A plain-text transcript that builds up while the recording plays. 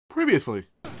Previously.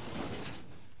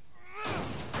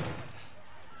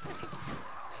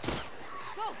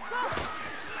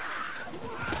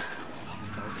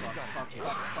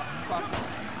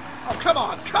 Oh, come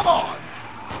on, come on!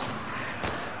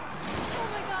 Oh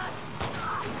my god!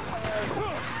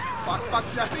 Fuck,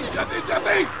 Jesse! Jesse!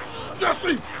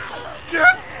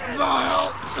 Get the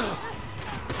hell!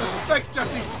 Thanks,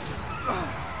 Jesse!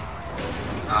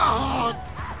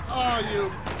 Oh, you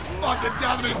fucking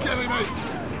gotta be kidding me!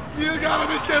 You gotta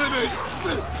be kidding me!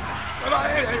 And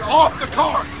hey, off the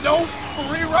car! No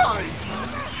free ride!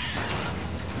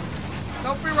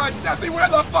 No free ride! Jesse, where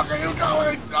the fuck are you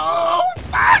going? Oh,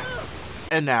 fuck!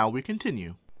 And now we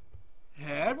continue.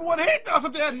 Hey everyone, hey,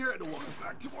 Dawson Dad here, and welcome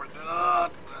back to more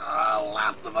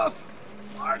Last of Us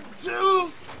Part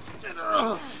 2.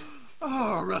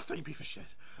 Rusting piece of shit.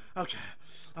 Okay,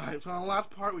 alright, so on the last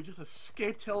part, we just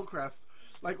escaped Hillcrest,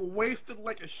 like, wasted,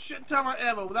 like, a shit ton of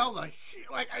ammo, but that was a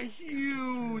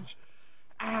huge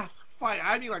ass fight.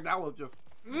 I mean, like, that was just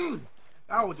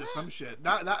some shit.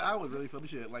 That was really some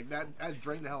shit. Like, that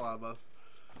drained the hell out of us.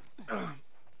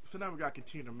 So now we gotta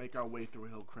continue to make our way through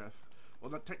Hillcrest.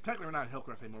 Well, technically we're not in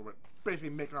Hillcrest anymore, but basically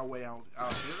making our way out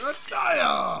here.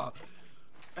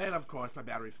 And of course, my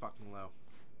battery's fucking low.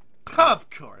 Of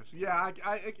course, yeah,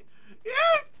 yeah,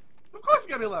 of course it's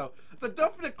gotta be low. So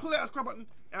don't forget to click that subscribe button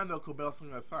and the cool bell so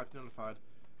you're notified.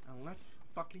 And let's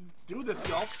fucking do this,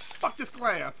 y'all. Fuck this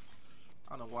glass.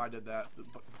 I don't know why I did that,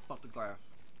 but fuck the glass.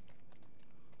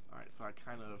 Alright, so I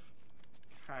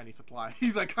kinda need supplies.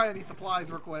 He's like, kinda need supplies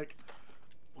real quick.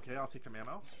 Okay, I'll take some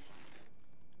ammo.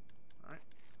 Alright,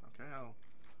 okay, I'll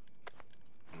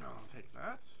take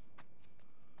that.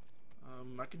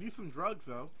 I could use some drugs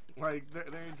though. Like, there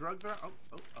any drugs there?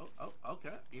 Oh,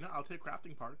 okay. You know, I'll take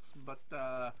crafting parts, but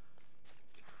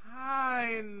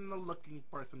kinda looking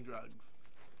for some drugs.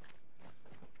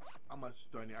 How much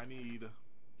do I need? I need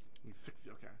 60,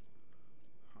 okay.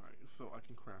 Alright, so I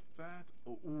can craft that.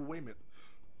 Oh, wait a minute.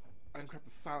 I can craft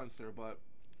the silencer, but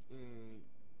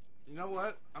you know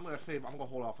what? I'm gonna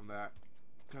hold off on that.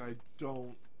 Cause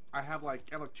I have like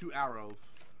 2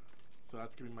 arrows. So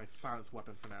that's gonna be my silence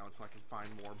weapon for now until I can find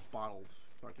more bottles.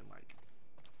 So I can, like,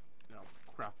 you know,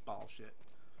 craft bottle shit.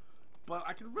 But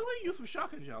I could really use some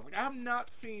shotgun shells. Like, I have not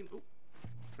seen, ooh,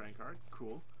 train card,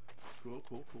 cool.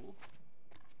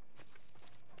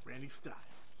 Randy Styles.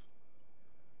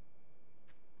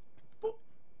 Boop.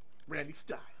 Randy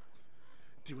Styles.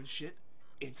 Doing shit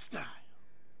in style.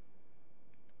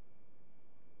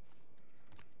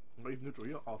 He's neutral.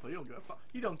 You don't give a fuck.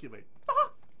 You don't give a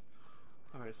fuck.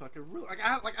 Alright, so I can really,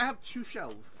 I have 2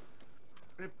 shells.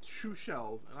 I have 2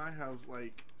 shells, and I have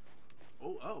like,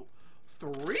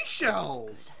 3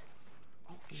 shells.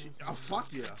 Oh, oh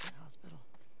fuck yeah.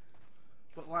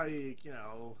 But like, you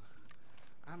know,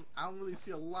 I don't really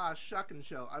feel a lot of shotgun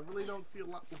shell. I really don't feel a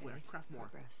lot. Oh, wait, I can craft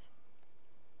more.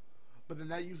 But then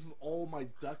that uses all my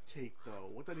duct tape, though.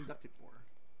 What do I need duct tape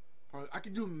for? I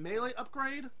could do melee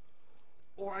upgrade.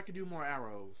 Or I could do more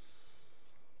arrows.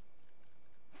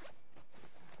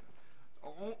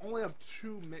 Only have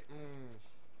 2 Let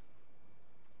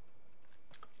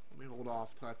me hold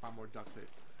off till I find more duct tape.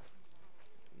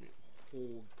 Let me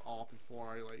hold off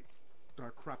before I, like,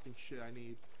 start crafting shit I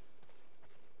need.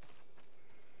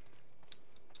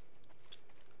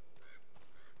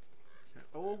 Okay.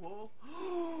 Oh.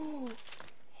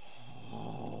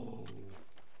 Oh.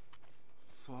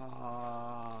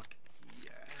 Fuck.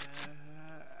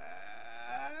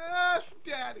 Yes,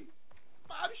 Daddy!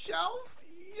 5 shells?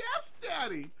 Yes,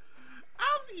 Daddy!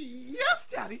 Yes,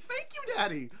 Daddy! Thank you,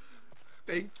 Daddy!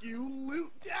 Thank you,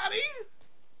 loot, Daddy!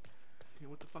 Okay,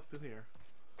 what the fuck's in here?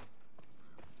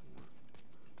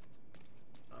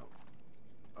 Oh.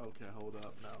 Okay, hold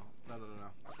up. No.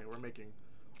 Okay, we're making...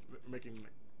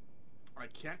 I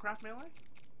can't craft melee?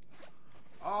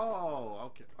 Oh,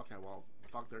 okay. Okay, well,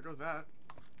 fuck, there goes that.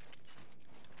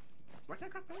 Why can't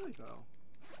I craft melee, though?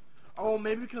 Oh,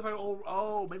 maybe because I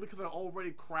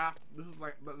already craft. This is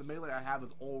like the melee I have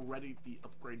is already the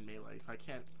upgrade melee, so I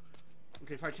can't.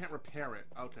 Okay, so I can't repair it.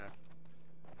 Okay.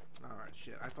 All right,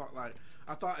 shit. I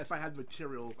thought if I had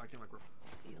materials, I can like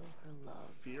feel her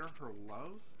love. Fear her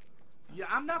love? Yeah,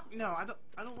 I'm not. No, I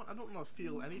don't want to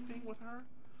feel anything with her.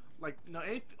 Like, no.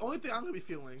 Only thing I'm gonna be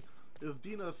feeling is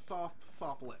Dina's soft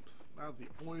lips. That's the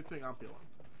only thing I'm feeling.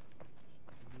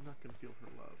 I'm not gonna feel her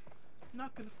love.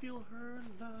 Not gonna feel her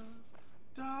love.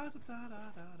 Da da da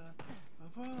da da da. I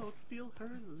won't feel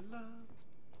her love.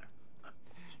 1,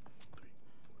 2, 3,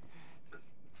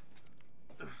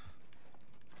 4.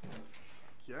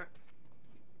 Okay.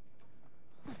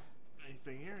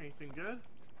 Anything here? Anything good?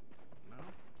 No.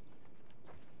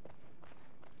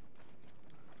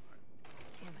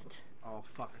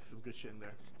 some good shit in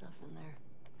there. Stuff in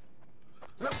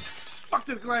there. Fuck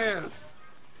this glass!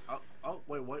 Oh,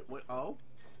 wait, oh,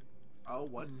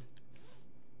 what?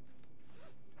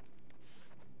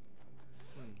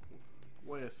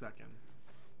 Wait a second.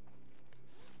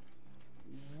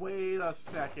 Wait a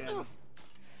second.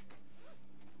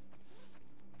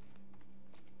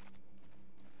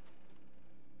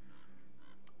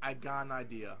 I got an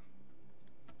idea.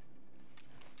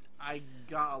 I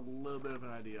got a little bit of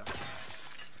an idea.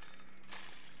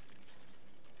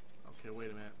 Okay,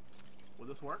 wait a minute. Will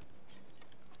this work?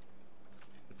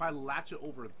 If I latch it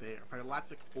over there, if I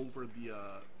latch it over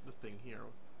the thing here,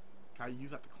 can I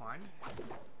use that to climb?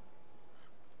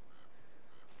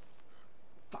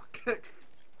 Fuck.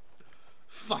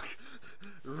 Fuck.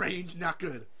 Range not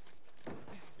good.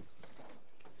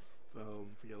 So,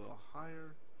 if we get a little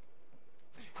higher.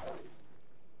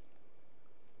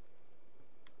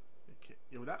 Okay.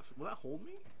 Yeah, will that hold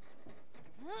me?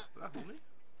 Will that hold me?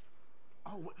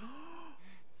 Oh, wait.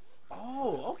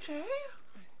 Oh, okay.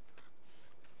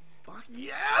 Fuck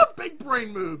yeah! Big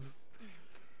brain moves!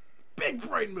 Big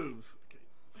brain moves! Okay.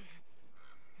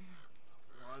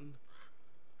 1 and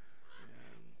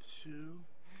 2.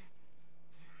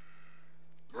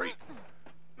 3.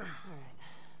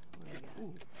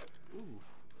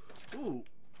 Ooh.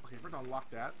 Okay, we're gonna unlock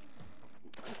that.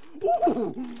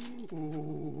 Ooh!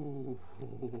 Ooh!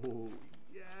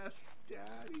 Yes,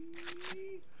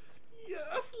 Daddy!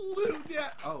 Yes, loot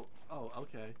that! Oh,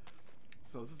 okay.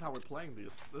 So this is how we're playing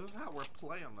these. This is how we're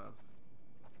playing this.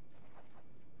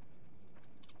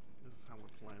 This is how we're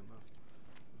playing this.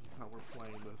 This is how we're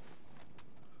playing this.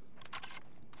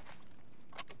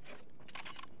 Oh, yes.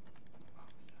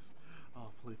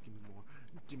 Oh, please give me more.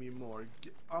 Give me more.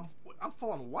 I'm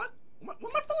full on what? What am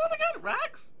I full on again?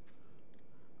 Rags?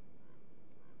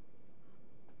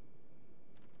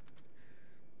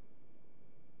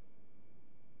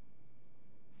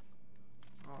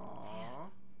 Aww.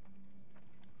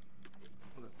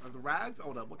 Are the rags?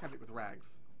 Oh no, what can I make with rags?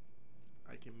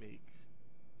 I can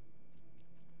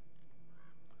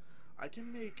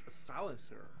make a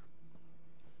silencer.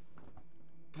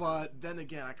 But then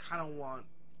again, I kind of want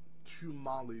 2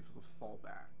 mollies as a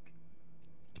fallback.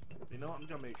 You know what? I'm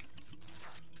gonna make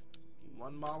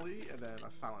 1 molly and then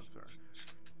a silencer.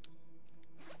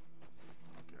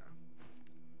 Okay.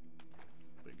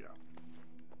 Bingo.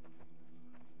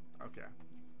 Okay.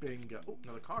 Bingo. Oh,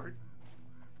 another card.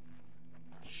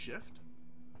 Shift.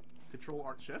 Control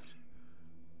Alt Shift.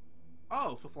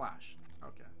 Oh, so flash.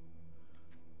 Okay.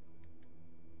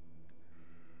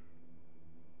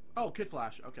 Oh, Kid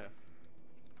Flash. Okay.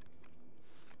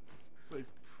 So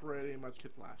he's pretty much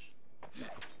Kid Flash.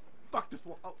 Fuck this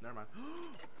wall. Oh, never mind.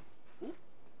 Ooh.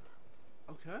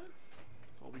 Okay.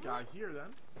 What we got here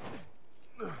then?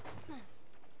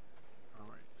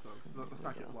 Alright, so let's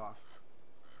not get lost.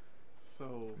 So.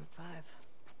 Route 5.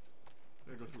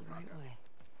 There goes Route 5. Right way.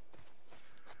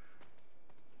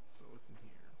 So what's in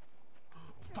here?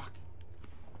 Fuck!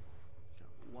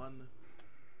 Got 1,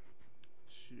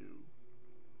 2.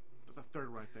 That's the 3rd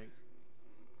one, I think.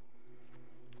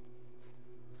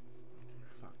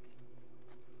 Fuck.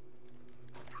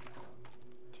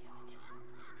 Damn it.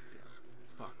 Yeah.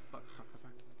 Fuck. Fuck,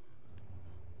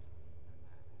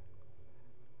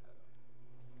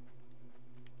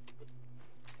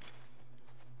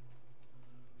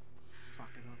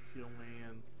 I don't feel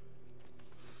man.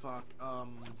 Fuck,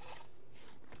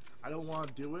 I don't want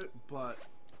to do it, but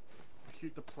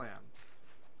here's the plan.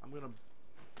 I'm gonna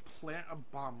plant a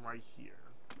bomb right here.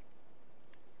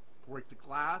 Break the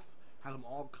glass, have them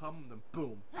all come, and then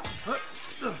boom.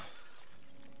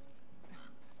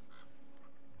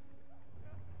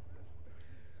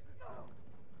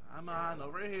 Come on,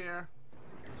 over here.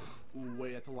 Ooh,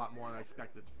 wait, that's a lot more than I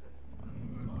expected.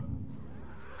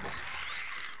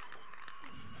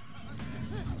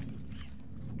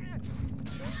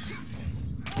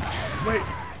 Wait.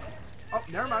 Oh,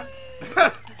 never mind.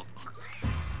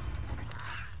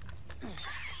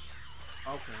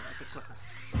 Okay, that's a clicker.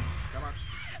 Come on.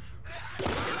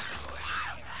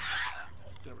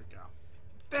 There we go.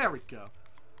 There we go.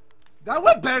 That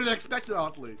went better than expected,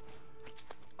 honestly.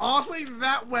 Honestly,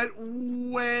 that went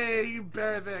way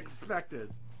better than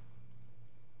expected.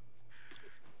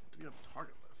 Do we have a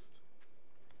target list?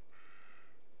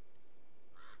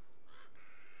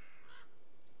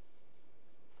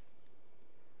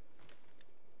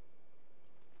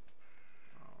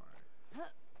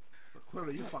 Alright. But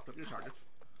clearly you fucked up your targets.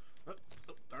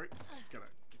 Alright, gotta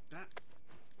get that.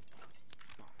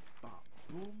 Bom, bom,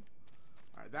 boom.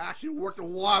 Alright, that actually worked a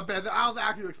lot better. I was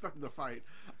actually expecting to fight.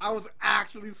 I was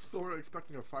actually sort of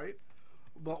expecting a fight.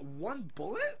 But 1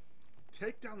 bullet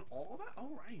take down all that?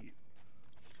 Alright.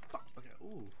 Fuck. Okay,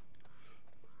 ooh.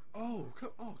 Oh,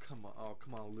 come on. Oh,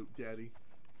 come on, Loot Daddy.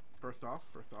 First off.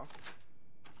 There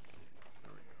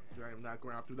we go. I am not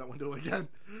going out through that window again.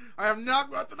 I am not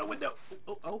going out through the window.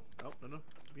 No.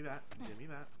 Give me that.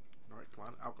 Alright, come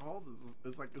on. Alcohol.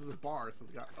 It's like, this is a bar, so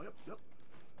we got, oh, yep.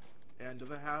 And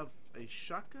does it have a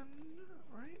shotgun?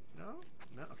 Right? No?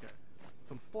 No? Okay.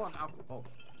 Some full-on alcohol. Oh,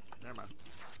 never mind.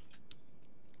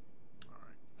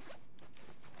 Alright.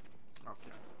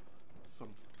 Okay. Some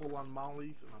full-on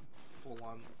mollies and some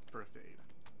full-on first aid.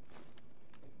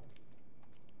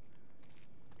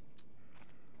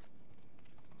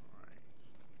 Alright.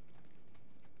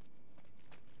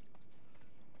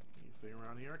 Anything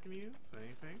around here I can use?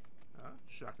 Anything?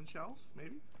 Shotgun shells,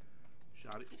 maybe?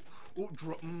 Shoddy. Oh,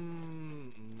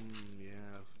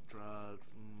 yes, drugs.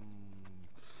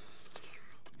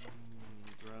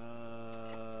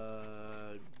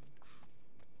 Drugs.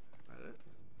 That it?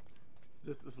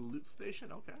 This is a loot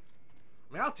station? Okay.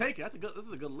 I mean, I'll take it. This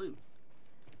is a good loot.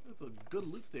 This is a good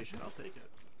loot station. I'll take it.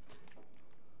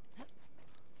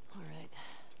 Alright.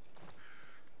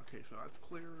 Okay, so that's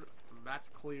clear. That's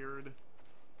cleared.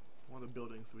 One of the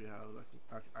buildings we have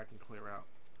I can clear out.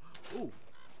 Ooh.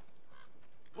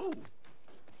 Ooh.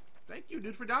 Thank you,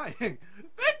 dude, for dying.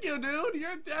 Thank you, dude.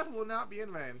 Your death will not be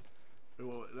in vain. Wait,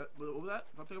 what was that?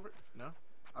 Something over? No?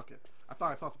 Okay. I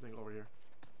thought I saw something over here.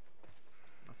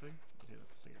 Nothing? Okay,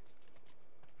 let's see it.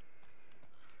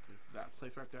 So that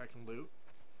place right there I can loot.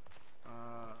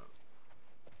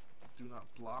 Do not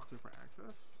block different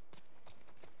access.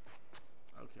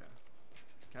 Okay.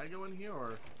 Can I go in here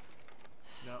or?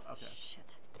 No? Okay.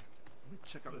 Shit. Let me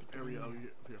check out this area over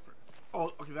here first.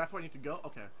 Oh, okay, that's where I need to go?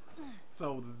 Okay.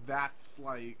 So that's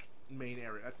like main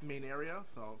area. That's main area,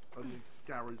 so let me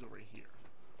scourge over here.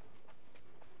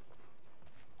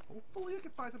 Hopefully I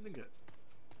can find something good.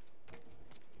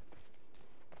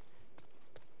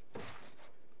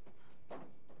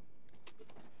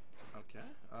 Okay,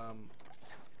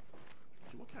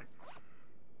 what kind of...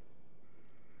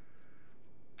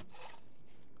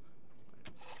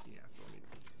 Yeah, so let me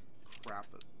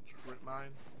craft the trip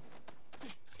mine.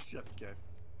 Just in case.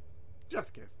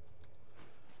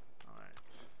 Alright.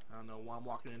 I don't know what I'm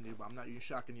walking into, but I'm not using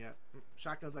shotgun yet.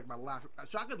 Shotgun's like my last...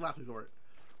 Shotgun's last resort.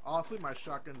 Honestly, my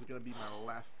shotgun's gonna be my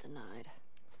last... Denied.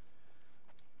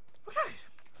 Okay.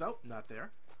 So, not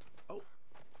there. Oh.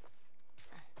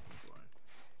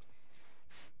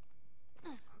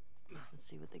 Let's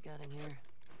see what they got in here.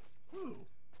 Ooh.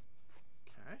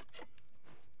 Okay.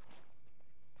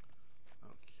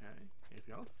 Okay.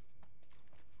 Anything else?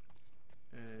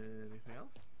 Anything else?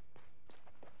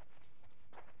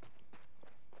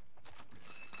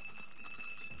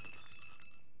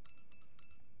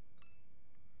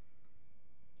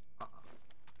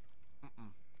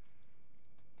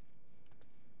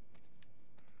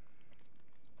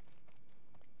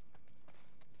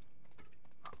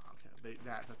 Okay,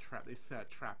 that's a trap. They set a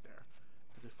trap there.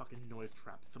 There's a fucking noise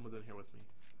trap. Someone's in here with me.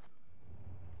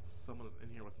 Someone's in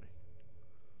here with me.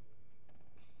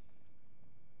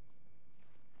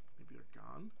 Maybe they're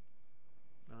gone?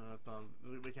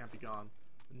 No, they can't be gone.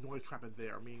 The noise trap is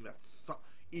there, meaning that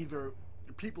either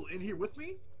the people in here with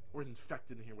me or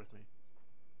infected in here with me.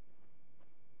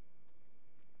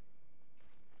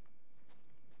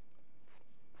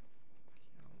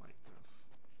 I don't like this.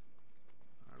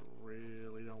 I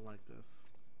really don't like this.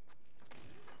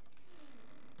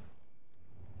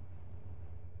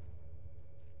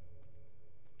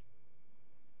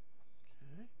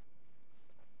 Okay.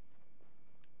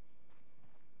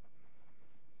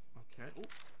 Okay.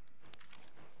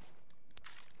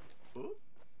 Ooh. Ooh.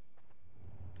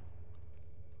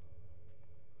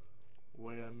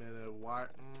 Wait a minute. Why?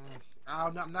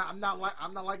 I'm not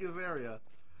liking this area.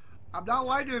 I'm not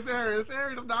liking this area. This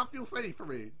area does not feel safe for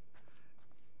me.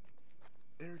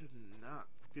 This area does not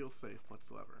feel safe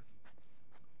whatsoever.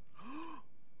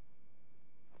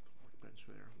 Workbench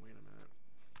there. Wait a minute.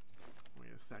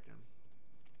 Wait a second.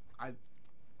 I'm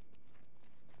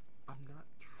not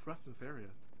trusting this area.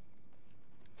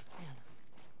 Man,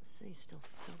 the city's still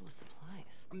filled with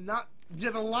supplies. I'm not.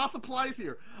 Yeah, there's a lot of supplies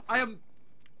here. I am.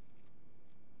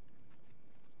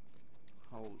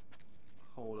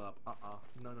 Hold up.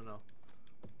 No.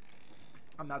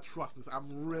 I'm not trusting this.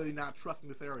 I'm really not trusting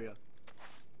this area.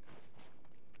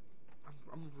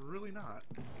 I'm really not.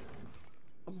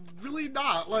 I'm really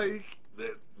not. Like,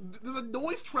 there's a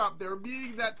noise trap there,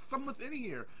 being that someone's in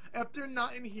here. And if they're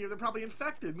not in here, they're probably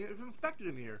infected. I mean, it's infected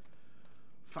in here.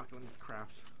 Fuck, let me just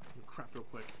craft. Let me craft real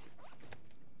quick.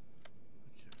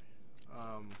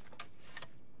 Okay.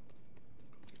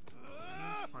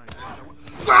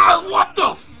 What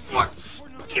the fuck?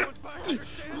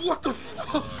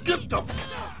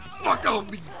 Oh,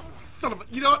 me, son of a...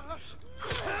 You know what?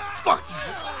 Fuck you.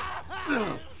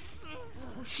 Ugh.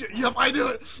 Shit, yep, I knew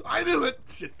it. I knew it.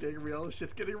 Shit's getting real.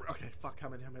 Shit's getting real. Okay, fuck, how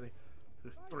many?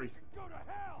 There's 3.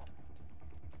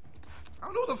 I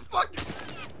don't know what the fuck.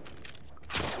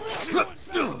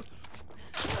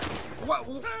 What?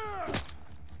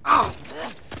 Ah!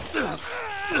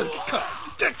 Cut!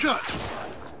 Get cut!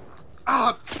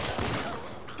 Ah!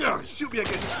 Shoot me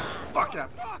again! Fuck yeah!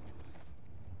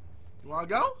 You wanna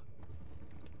go?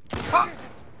 Ah!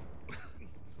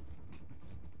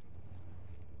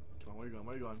 Come on, where you going?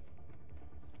 Where you going?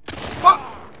 Fuck!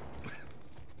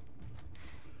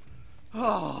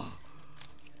 Oh!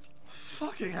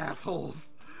 Fucking assholes!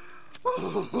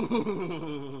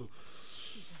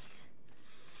 Jesus.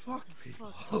 Fuck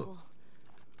people. Fuck.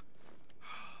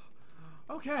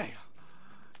 Okay.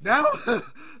 Now,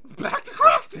 back to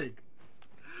crafting!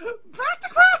 Back to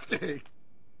crafting!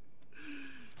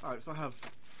 Alright, so I have...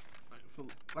 Right, so,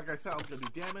 like I said, I'm gonna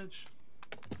do damage.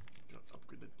 Gonna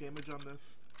upgrade the damage on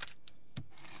this.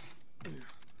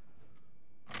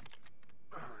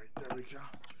 Alright, there we go.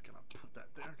 Just gonna put that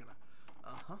there.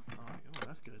 Alright, oh,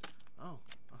 that's good. Oh,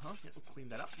 yeah, we'll clean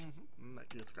that up.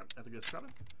 That's a good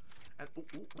scrubbing. And,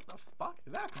 ooh, what the fuck?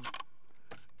 Is that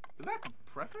a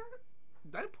compressor?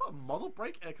 Did I put a muzzle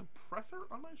brake and a compressor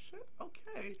on my shit?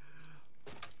 Okay.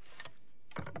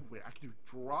 Wait, I can do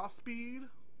draw speed.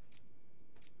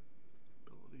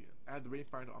 Ability. Add the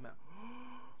rangefinder on that.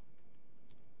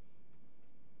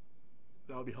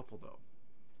 That would be helpful, though.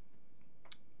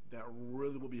 That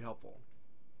really will be helpful.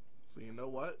 So you know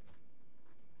what?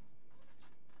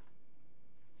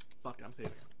 Fuck it, I'm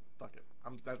saving it. Fuck it.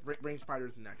 That rangefinder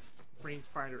is next.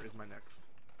 Rangefinder is my next.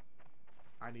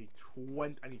 I need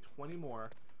 20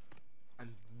 more,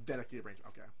 and then I can get range.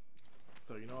 Okay.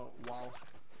 So you know what? While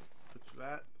switch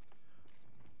that.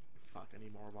 Fuck, I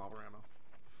need more revolver ammo.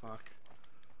 Fuck.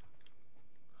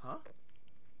 Huh?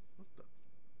 What the?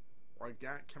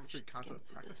 Organic chemistry content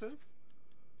practices?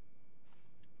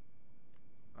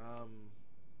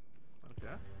 Okay.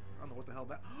 I don't know what the hell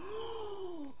that.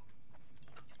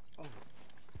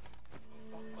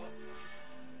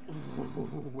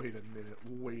 Wait a minute.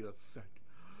 Wait a sec.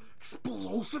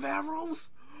 Explosive arrows?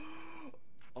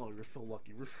 Oh, you're so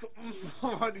lucky. We're so.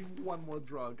 I need one more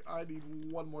drug. I need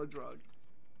one more pill.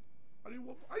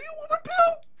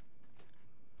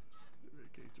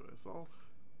 Okay, joy us all.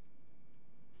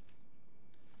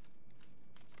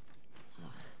 You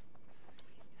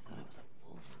thought I was a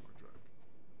wolf. One more drug.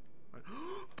 Right.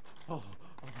 Oh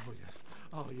yes.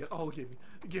 Oh yeah. Oh,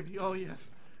 give me. Oh yes.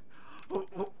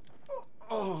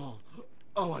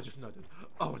 Oh, I just nutted.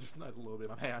 Oh, I just nutted a little bit.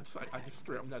 My hands. I just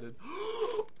straight up nutted.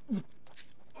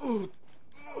 Oh,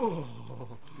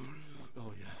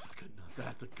 yes, that's a good nut.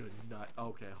 That's a good nut.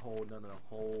 Okay, hold.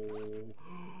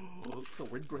 So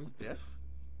we're doing this.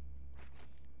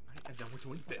 Right, and then we're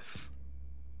doing this.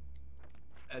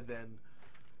 And then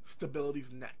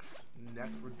stability's next.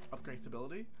 Next, we're upgrading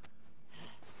stability.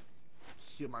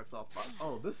 Heal myself up.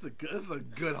 Oh, this is a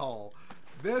good haul.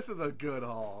 This is a good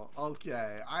haul.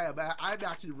 Okay, I'm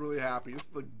actually really happy. This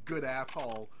is a good ass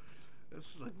haul. This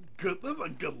is a good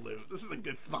loot. This is a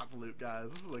good spot to loot, guys.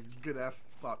 This is a good ass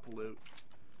spot to loot.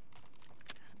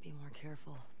 Gotta be more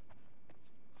careful.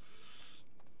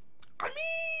 I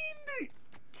mean,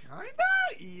 kinda,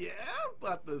 yeah,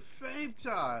 but at the same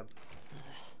time.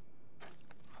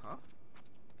 Huh?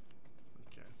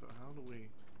 Okay, so how do we?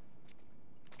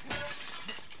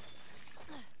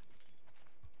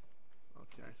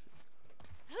 Okay, I see.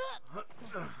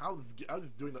 I was just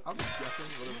guessing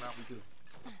whether or not we could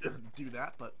do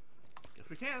that, but guess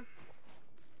we can.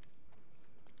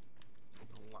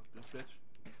 Unlock this bitch.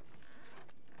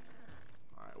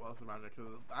 Alright, what else is around there?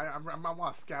 Because I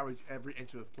want to scavenge every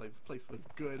inch of this place. This place is a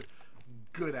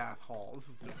good ass haul. This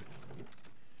is just...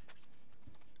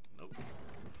 Nope.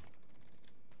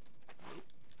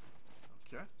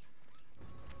 Okay.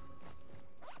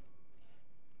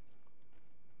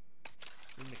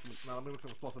 Let me make some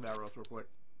explosive arrows real quick.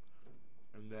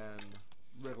 And then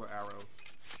regular arrows.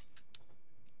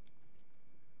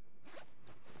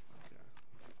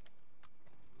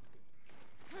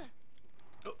 Okay.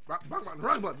 Oh,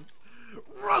 wrong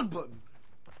button!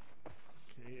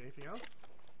 Okay, anything else?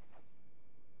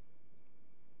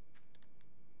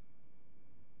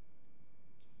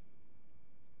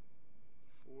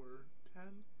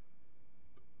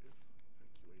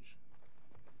 Evacuation.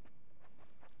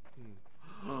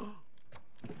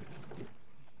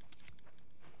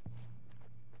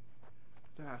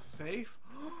 That's safe?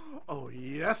 Oh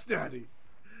yes, daddy!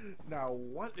 Now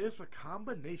what is the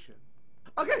combination?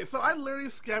 Okay, so I literally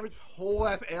scavenged whole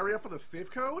ass area for the safe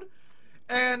code,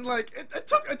 And like it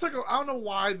took I don't know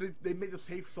why they made the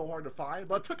safe so hard to find,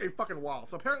 but it took a fucking while.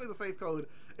 So apparently the safe code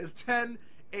is 10-8-83.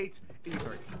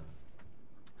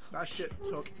 That shit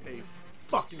took a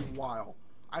fucking while.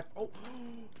 Oh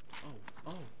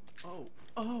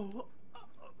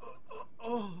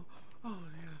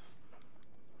yes.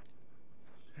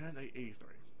 10-8-83.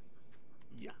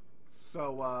 Yeah.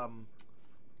 So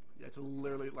yeah, it's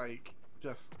literally like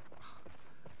just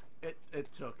it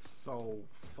took so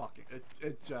fucking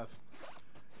it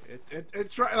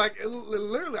tried like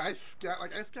literally I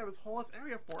scouted this whole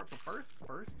area for it. But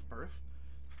first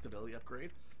stability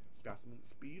upgrade, got some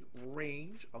speed,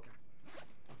 range. Okay.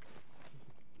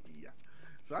 Yeah.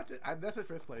 So that's it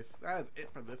for this place. That is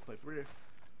it for this place. We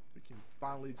can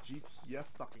finally GTF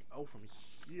fucking from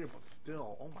here, but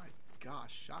still, oh my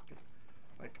gosh, shocking.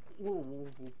 Like, whoa.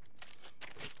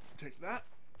 Take that.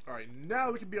 All right,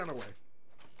 now we can be on our way.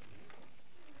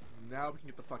 Now we can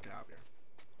get the fuck out of here.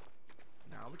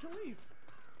 Now we can leave.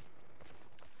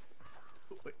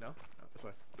 Oh, wait, no,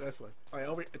 this way.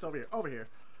 All right, it's over here.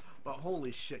 But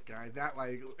holy shit, guys, that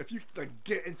like, if you like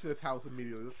get into this house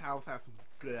immediately, this house has some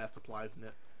good ass supplies in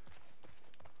it.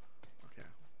 Okay,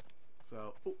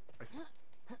 so, oh, I see.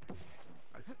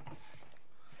 Okay.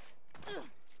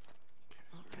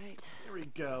 All right. There we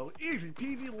go. Easy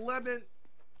peasy lemon.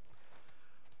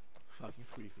 Fucking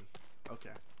squeezy.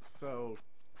 Okay, so.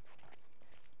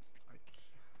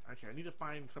 Okay, I need to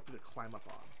find something to climb up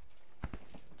on.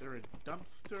 Is there a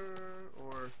dumpster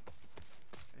or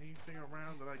anything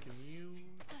around that I can use?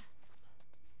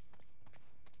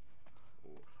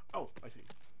 Oh, I see.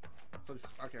 So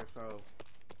okay, so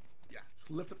yeah, just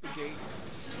lift up the gate.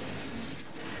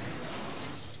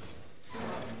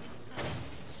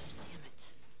 Damn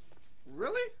it.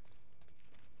 Really?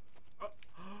 Oh.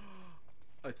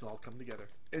 It's all come together.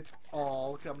 It's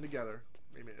all come together.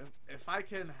 Wait a minute. If I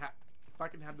can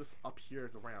have this up here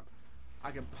as a ramp, I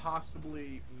can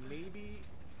possibly maybe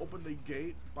open the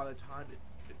gate by the time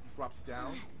it drops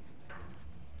down.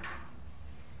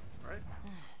 Right?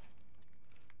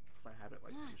 If I have it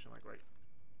like positioned like right.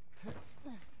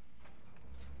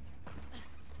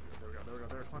 There we go.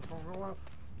 There. Come on.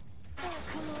 Oh,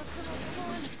 come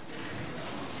on.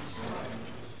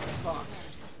 Fuck.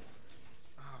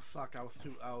 Oh fuck, I was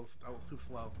too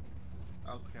slow.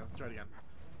 Okay, let's try it again.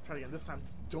 This time,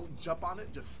 don't jump on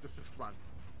it, just run.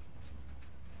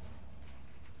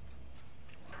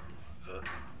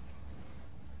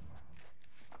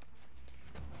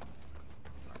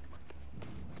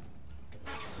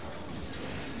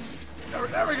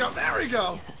 There we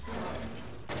go! Yes.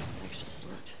 Actually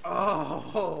worked.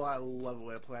 Oh, I love the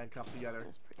way a plan comes together.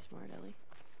 That's pretty smart, Ellie.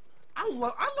 I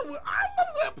love the way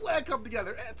a plan comes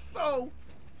together. It's so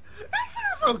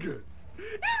good.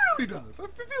 It really does. It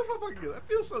feels so fucking good. It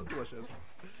feels so delicious.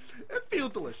 It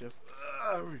feels delicious.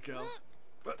 There we go.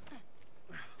 But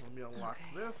let me unlock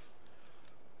this,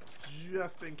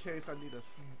 just in case I need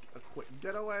a quick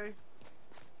getaway.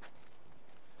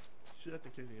 Just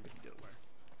in case I need a getaway.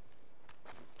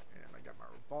 And I got my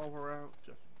revolver out,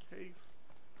 just in case.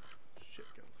 Shit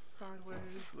goes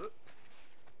sideways. Look.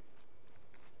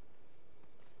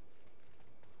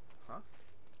 Huh?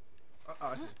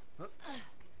 I see. Huh?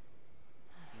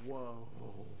 Whoa.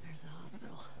 There's the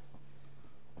hospital.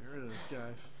 There it is,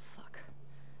 guys. Fuck.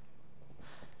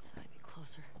 Thought I'd be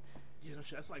closer. Yeah, no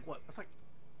shit. That's like what? That's like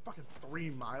fucking 3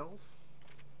 miles.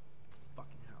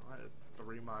 Fucking hell, that is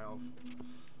 3 miles.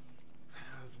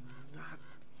 That is not.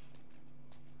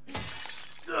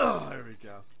 Oh, there we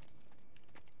go.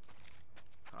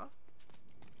 Huh?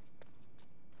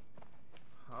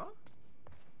 Huh?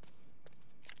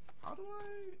 How do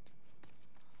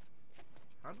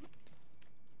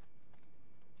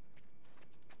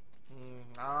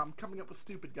I'm coming up with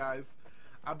stupid, guys.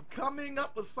 I'm coming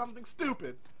up with something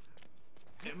stupid.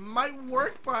 It might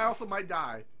work, but I also might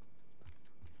die.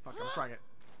 Fuck, I'm trying it.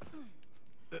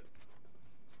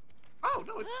 Oh,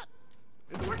 no,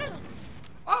 it's working?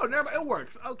 Oh, never mind, it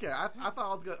works. Okay, I thought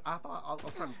I was good. I thought I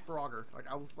was trying to Frogger. Like,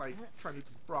 I was, like, trying to do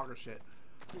some Frogger shit.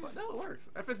 But no, it works.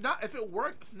 If it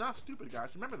works, it's not stupid,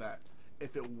 guys. Remember that.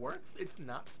 If it works, it's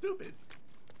not stupid.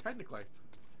 Technically.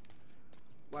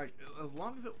 Like, as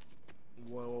long as it...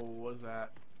 Whoa, what was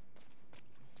that?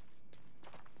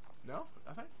 No?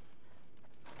 Nothing?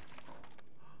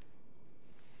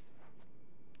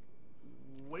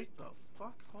 Wait the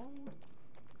fuck? Hold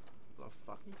the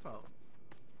fucking phone.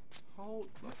 Hold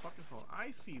the fucking phone.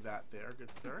 I see that there, good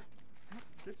sir.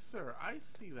 Good sir, I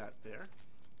see that there.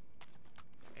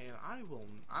 And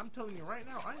I'm telling you right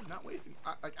now, I am not wasting,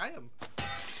 I am.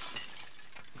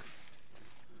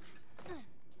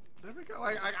 There we go.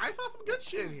 Like, I saw some good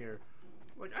shit in here.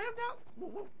 Like, I am not... Whoa,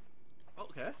 whoa.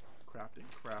 Okay. Crafting,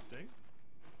 crafting.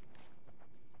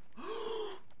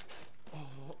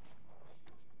 Oh.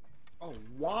 Oh,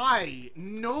 why?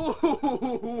 No! I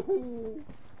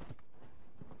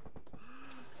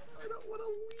don't want to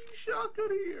leave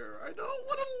shotgun here. I don't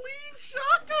want to leave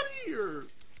shotgun here.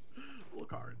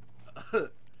 Look hard.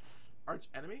 Arch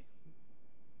enemy?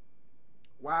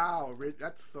 Wow,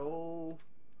 that's so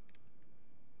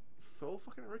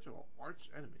fucking original. Arch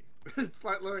enemy. It's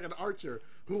like an archer.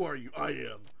 Who are you? I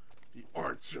am the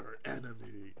archer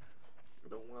enemy. I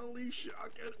don't want to leave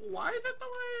shotgun. Why is it the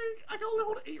like I can only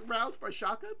hold 8 rounds per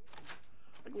shotgun?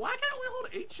 Like, why can't I only hold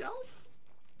 8 shells?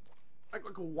 Like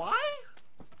why?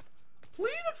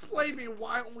 Please explain me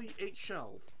why only 8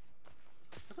 shells.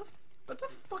 That's a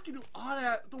fucking odd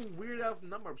ass, the weird ass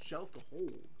number of shells to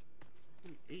hold.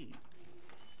 Only 8.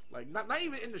 Like not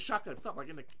even in the shotgun itself, like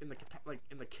in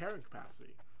the carrying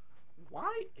capacity.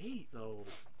 Why 8 though?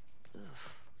 Ugh,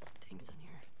 stinks in here.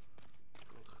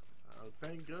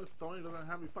 Thank goodness Sony doesn't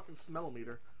have a fucking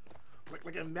smell-o-meter.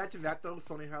 Like imagine that though.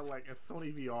 Sony had like a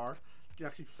Sony VR. You can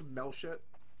actually smell shit.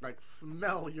 Like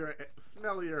smell your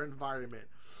environment.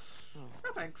 Oh,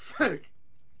 thanks. Okay,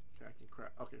 I can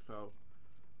craft. Okay, so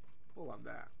hold on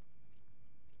that.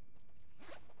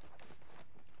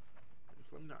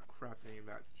 So let me not craft any of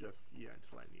that just yet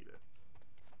until I need it.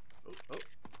 Oh.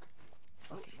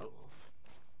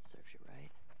 Serves you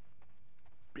right.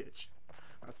 Bitch.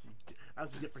 That's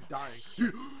what you get for dying.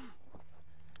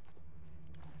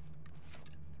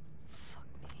 Fuck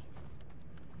me.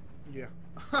 Yeah.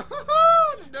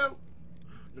 No.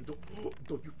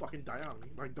 Don't you fucking die on me.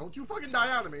 Like, don't you fucking die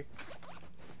on me.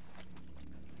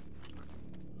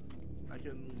 I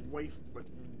can waste like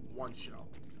 1 shell.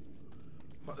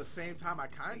 But at the same time, I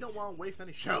kinda don't want to waste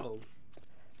any shells.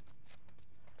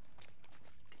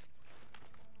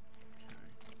 Okay.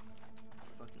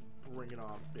 Fucking bring it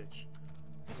on, bitch.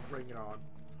 Bring it on.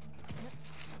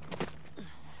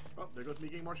 Oh, there goes me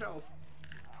getting more shells.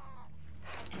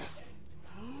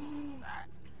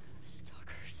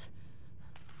 Stalkers.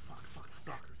 Fuck,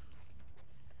 stalkers.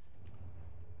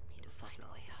 Need to find a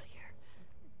way out of here.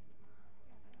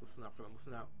 Listen out for them,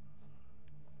 listen out.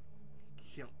 I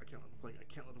can't let them flank me.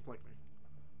 I can't let them flank me.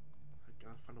 I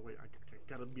gotta find a way. I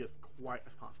gotta be as quiet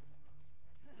as possible.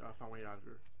 Gotta find a way out of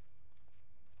here.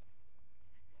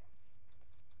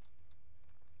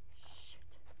 Shit.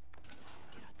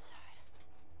 Get outside.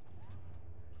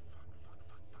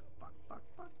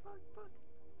 Fuck.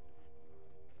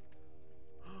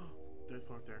 There's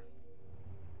one up there.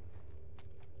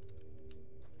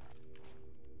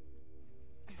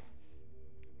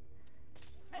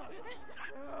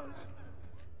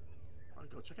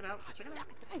 Go check it out. Go check it out.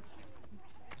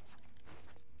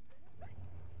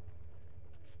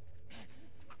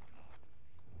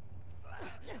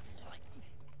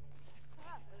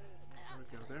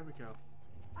 There we go.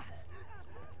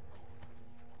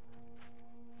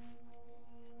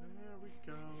 There we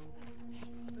go.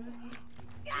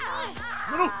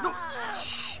 No!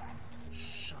 Shh!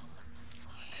 Shut up.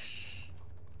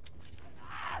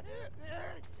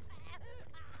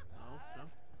 No.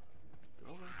 Go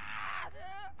away.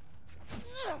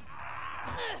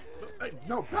 Hey,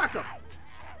 no, back up!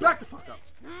 Back the fuck up!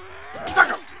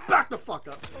 Back the fuck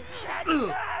up!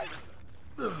 Ugh.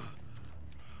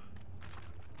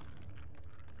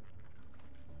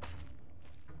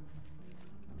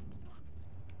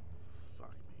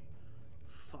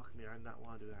 Fuck me, I did not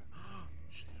want to do that.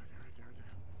 Shit,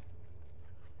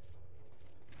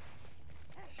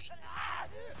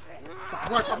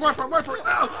 right there. Run for it!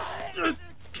 No!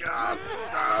 God,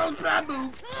 bad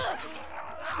move!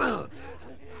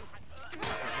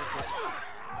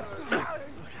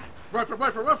 Run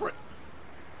for it!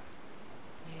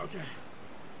 Okay.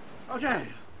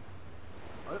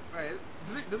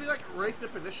 Wait, do they like race the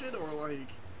position or like,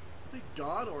 is he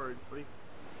God or like?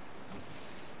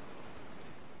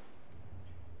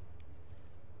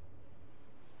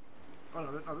 Oh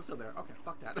no, they're still there. Okay,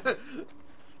 fuck that.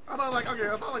 I thought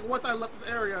like once I left this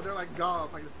area, they're like gone.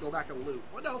 If I just go back and loot.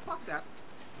 Well, no, fuck that.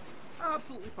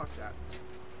 Absolutely fuck that.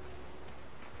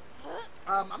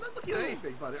 I'm not looking at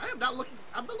anything, buddy. I'm not looking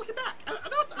back. I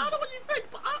don't know what you think,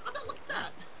 but I'm not looking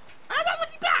back. I'm not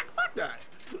looking back. Fuck that.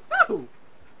 No.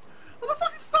 What the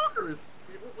fucking stalkers?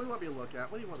 What do you want me to look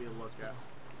at?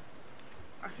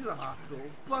 I see the hospital,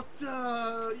 but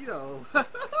you know, how'd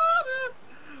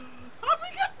we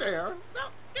get there?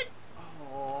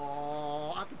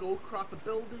 Oh, I have to go across the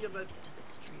building and then to the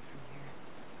street from here.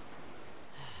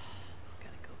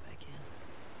 Gotta go back in.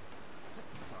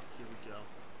 Fuck, here we go.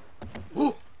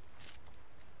 Woo!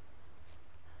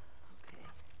 Okay.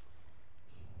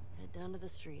 Head down to the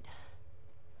street.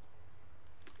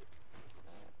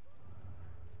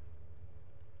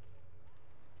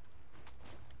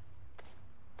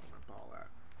 Ball that.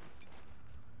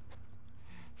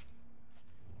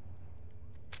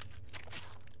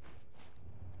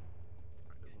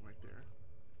 There's one right there.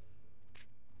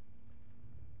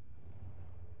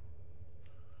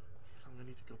 So I'm gonna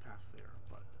need to go past there,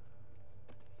 but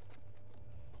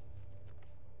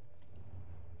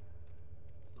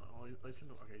no, oh, he's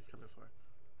gonna. Okay, he's coming this way.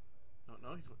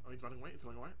 No, he's running away. He's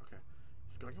going away. Okay,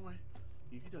 he's going away.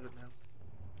 Easy does it now.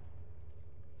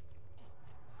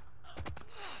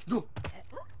 No. I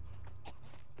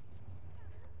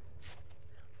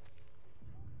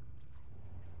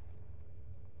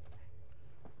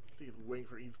think he's waiting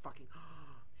for. He's fucking.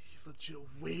 He's legit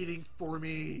waiting for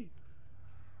me.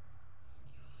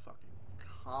 Fucking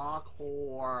cock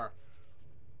whore.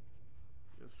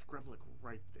 There's Scrambling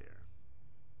right there.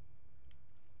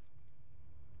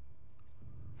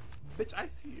 Bitch, I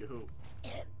see you.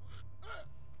 Trying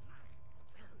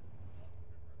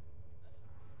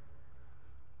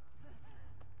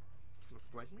to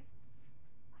flank me?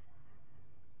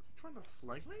 Is he trying to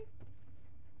flank me?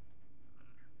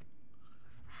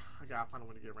 I gotta find a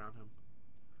way to get around him.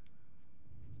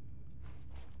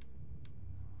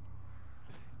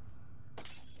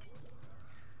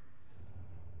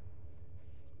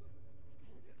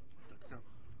 Go.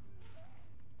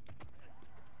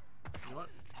 You know what?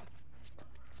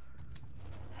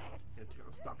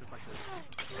 Stop it like this.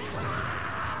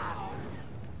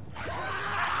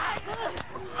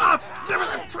 Ah, damn it!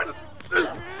 I'm trying to.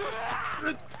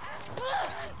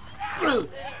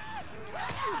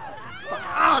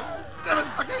 Ah, damn it!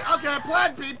 Okay, plan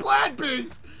B, plan B.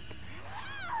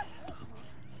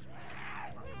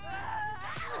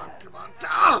 Come on.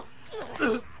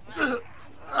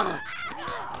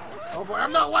 Oh boy,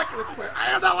 I'm not liking this plan. I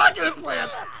am not liking this plan.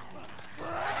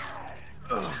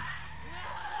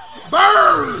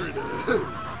 Burn!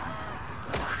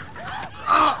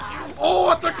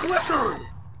 Oh, at the clicker!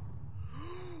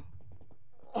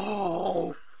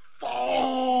 Oh,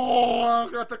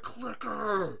 fuck! At the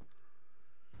clicker!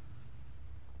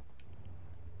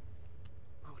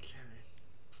 Okay.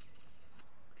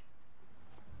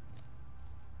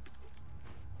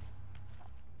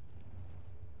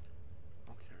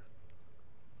 Okay.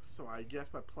 So I guess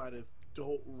my plan is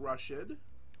don't rush it.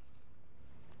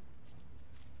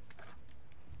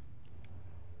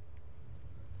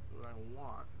 What I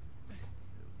want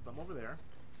is them over there.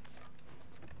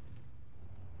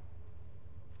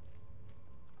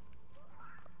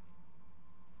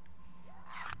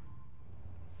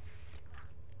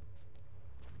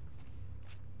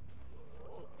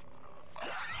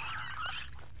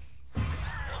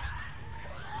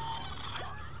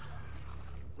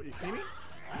 What, you see me?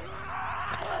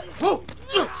 Whoa!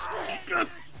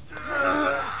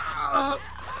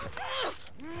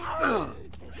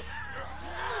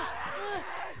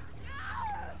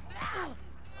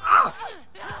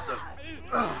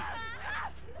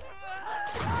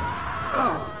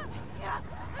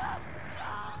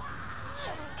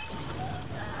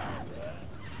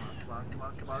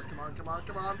 Come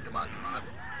on.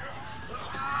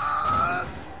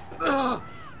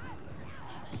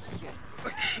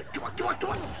 Shit, come on.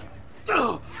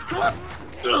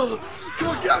 Come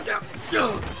on, get out.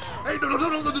 Hey,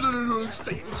 no.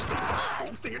 Stay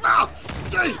here. No,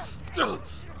 stay.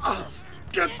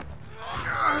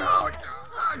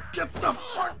 Get the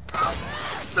fuck out.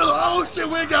 Oh, shit,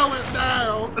 we're going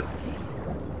down.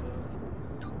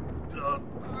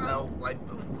 I don't like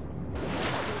this.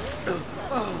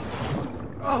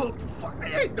 Oh, fuck.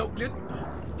 Hey, no, get the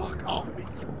fuck off me.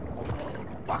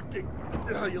 Fucking,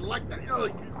 you like that?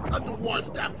 Underwater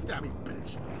stabby,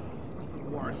 bitch.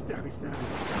 Underwater stabby.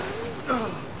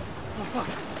 Oh, fuck.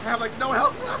 I have, like, no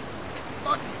health left.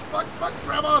 Fuck.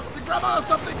 Grandma,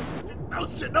 something. Oh,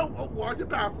 shit, no. Oh, water's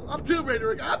powerful. I'm Tomb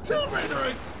Raidering. I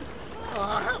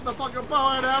have the fucking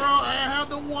bow and arrow. I have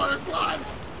the water slide.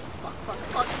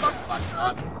 Fuck.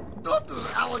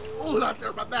 Oh, Alec. Oh, not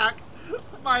there. My back.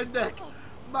 My neck.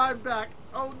 My back.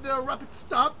 Oh, no, Rapid.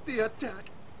 Stop the attack.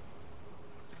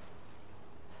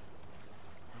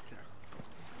 Okay.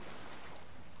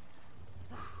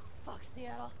 Fuck,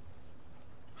 Seattle.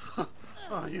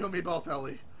 Oh, you and me both,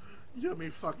 Ellie. You and me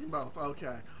fucking both.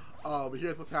 Okay. But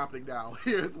here's what's happening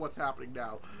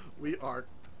now. We are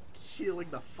healing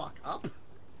the fuck up.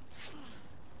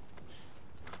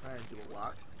 I didn't do a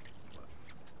lot.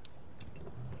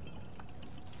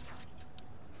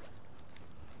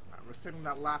 Alright, we're saving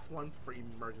that last one for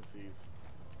emergencies.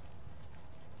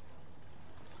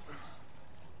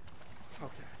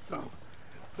 Okay, so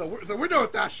So we're done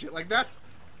with that shit. Like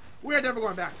we're never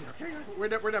going back there. Okay, we're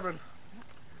never going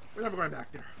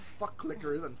back there. Fuck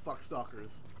clickers and fuck stalkers.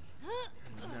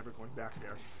 We're never going back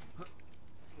there. The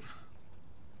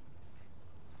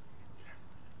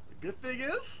good thing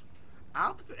is, I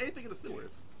don't think there's anything in the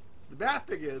sewers. The bad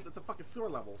thing is, it's a fucking sewer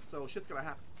level, so shit's gonna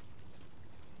happen.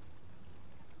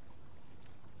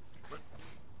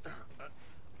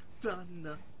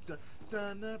 Dun dun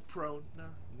dun pro na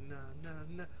na na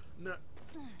na.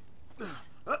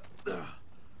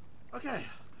 Okay,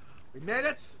 we made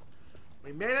it.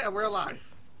 We made it, and we're alive.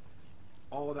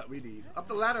 All that we need. Up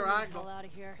the ladder, I go. Out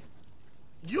of here.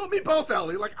 You and me both,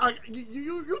 Ellie. Like,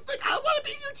 you think I want to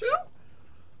be here too?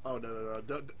 Oh no.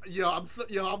 Yo, I'm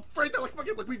afraid that like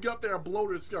we go up there and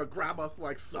bloater's gonna grab us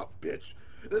like sup, bitch.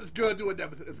 It's gonna do a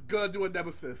nemesis. It's gonna do a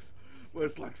nemesis. Where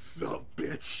it's like sup,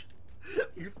 bitch.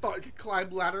 You thought you could climb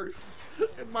ladders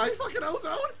in my fucking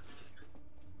ozone?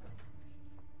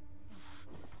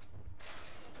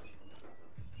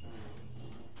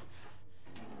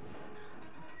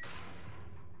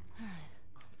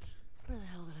 Where the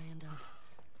hell did I end up?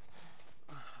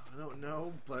 I don't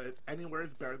know, but anywhere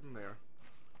is better than there.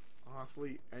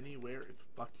 Honestly, anywhere is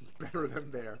fucking better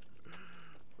than there.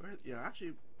 Where? Yeah,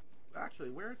 actually,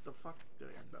 where the fuck did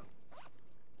I end up?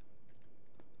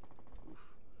 Oof.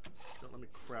 Don't let me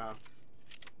craft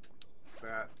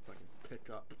that so I can pick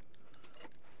up.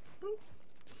 Boop.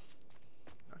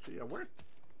 Actually, yeah, where?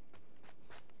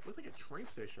 Looks like a train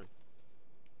station.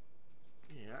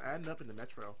 Yeah, I ended up in the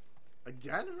metro.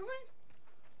 Again, really?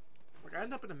 Like, I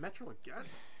end up in the metro again?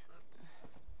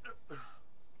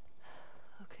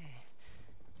 Okay.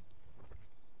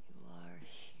 You are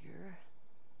here.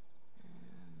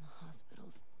 And the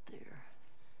hospital's there.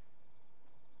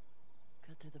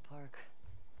 Cut through the park.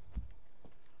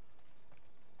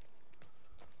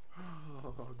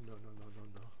 Oh, no.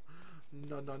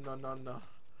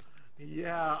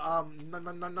 Yeah,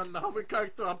 no. We're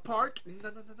going to a park? No.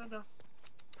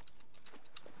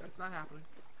 That's not happening.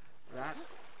 That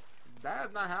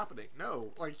is not happening.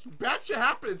 No. Like, bad shit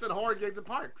happens in horror games and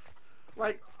parks.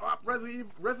 Like,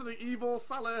 Resident Evil,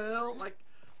 Silent Hill, like...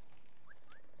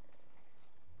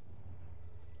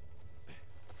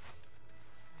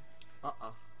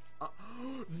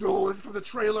 No, it's from the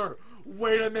trailer!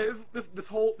 Wait a minute, this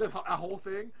whole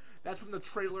thing, that's from the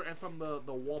trailer and from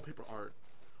the wallpaper art.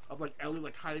 Of, like, Ellie,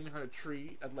 like, hiding behind a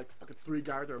tree, and, like, fucking 3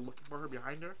 guys are looking for her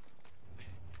behind her.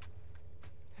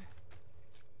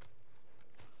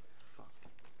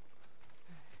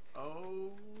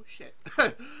 Oh shit.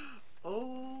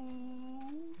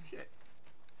 Oh shit.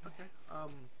 Okay.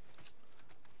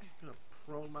 Just gonna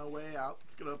prone my way out.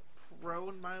 Just gonna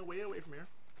prone my way away from here.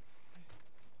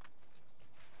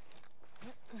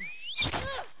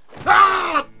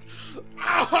 Ah!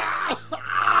 Ah!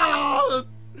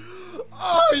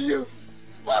 Oh, you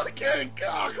fucking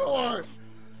cockhorn!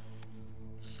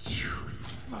 You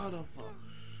son of a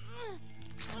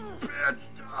bitch!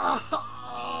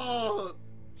 Oh!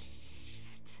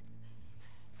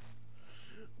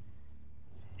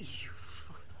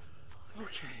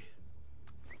 Okay.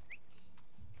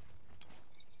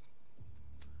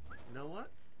 You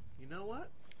know what?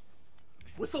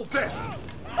 Whistle this!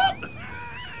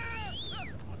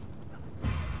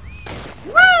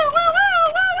 Woo!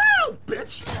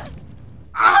 Bitch!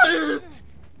 Ah!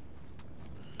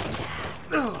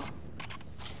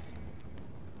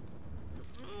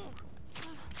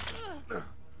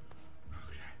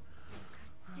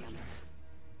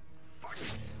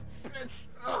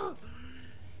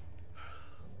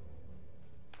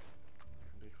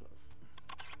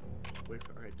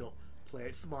 Alright, don't play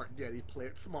it smart, Daddy. Play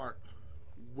it smart.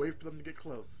 Wait for them to get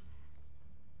close.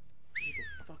 Who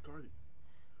the fuck are they?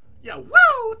 Yeah,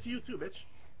 woo! To you too, bitch.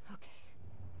 Okay.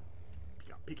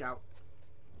 Peek out.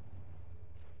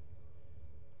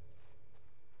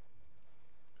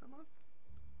 Come on.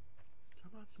 It's a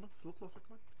little closer,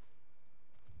 come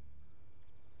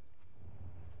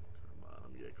on.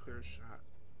 Let me get a clear shot.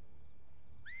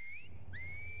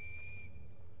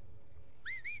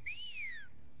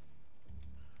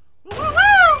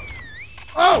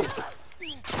 Oh!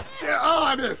 Yeah, oh,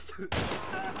 I missed!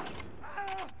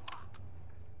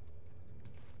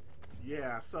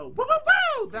 Yeah, so,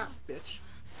 woo! That bitch.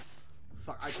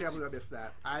 Fuck, I can't believe I missed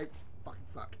that. I fucking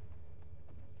suck.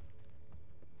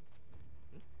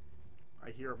 I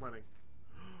hear him running.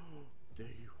 There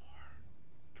you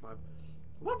are. Come on.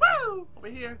 Woo! Over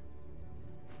here.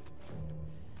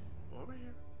 Over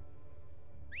here.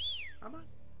 Come on.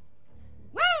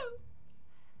 Woo!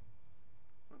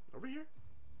 Over here.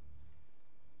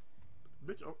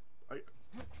 Bitch, oh,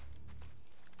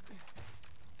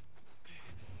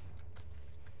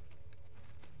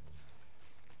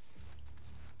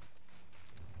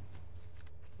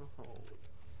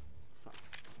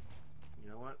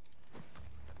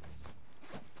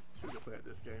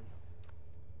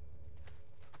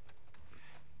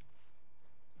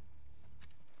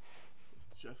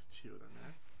 just two of them,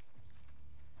 man.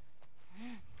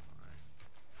 Alright.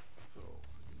 So,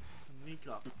 sneak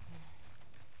up.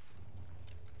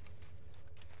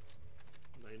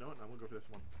 No, you know what? I'm gonna go for this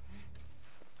one.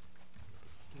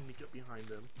 Sneak up behind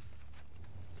him.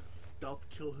 Stealth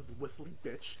kill his whistling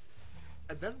bitch.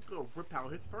 And then go rip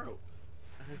out his throat.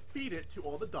 And feed it to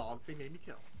all the dogs they made me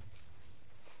kill.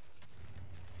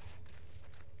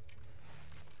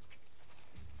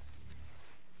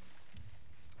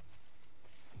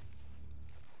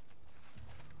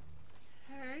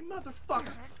 Hey,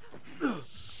 motherfucker!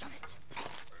 Shut it.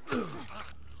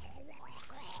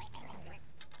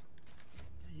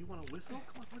 You wanna whistle?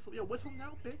 Come on, whistle. Yeah, whistle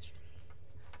now, bitch.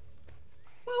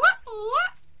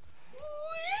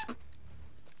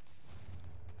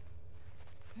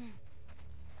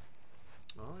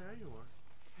 Oh, yeah, you are.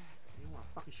 You wanna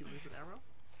fucking shoot me with an arrow?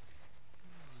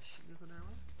 Shoot me with an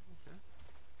arrow? Okay.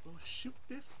 Well, shoot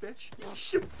this, bitch.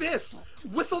 Shoot this!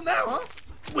 Whistle now, huh?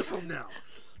 Whistle now!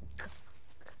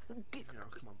 Yeah,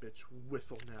 come on, bitch.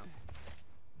 Whistle now.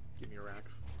 Give me your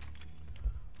axe.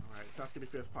 Alright, so that's gonna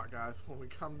be for this part, guys. When we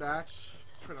come back,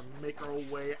 we're gonna make our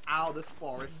way out of this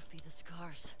forest. Must be the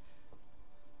scars.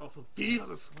 Also, these are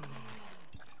the scars.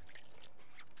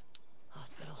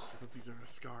 Hospital. So these are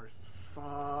the scars.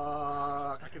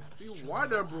 Fuck. I can see why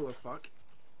they're brutal as fuck.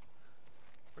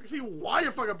 I can see why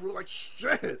you're fucking brutal like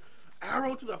shit.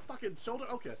 Arrow to the fucking shoulder?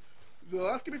 Okay. So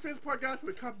that's gonna be for this part, guys.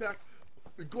 When we come back,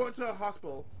 we're going to the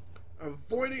hospital,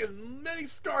 avoiding as many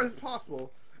scars as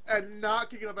possible, and not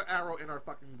getting another arrow in our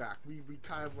fucking back. We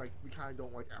kind of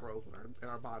don't like arrows in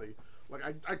our body. Like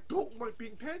I don't like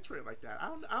being penetrated like that. I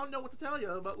don't know what to tell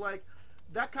you, but like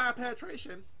that kind of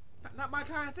penetration, not my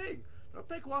kind of thing. So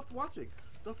thank you all for watching.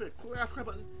 Don't forget to click that subscribe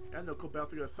button and the cool bell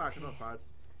to get a side to notified.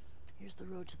 Here's the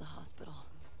road to the hospital.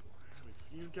 We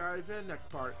see you guys in the next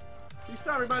part. Peace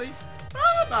out, everybody.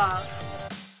 Bye bye.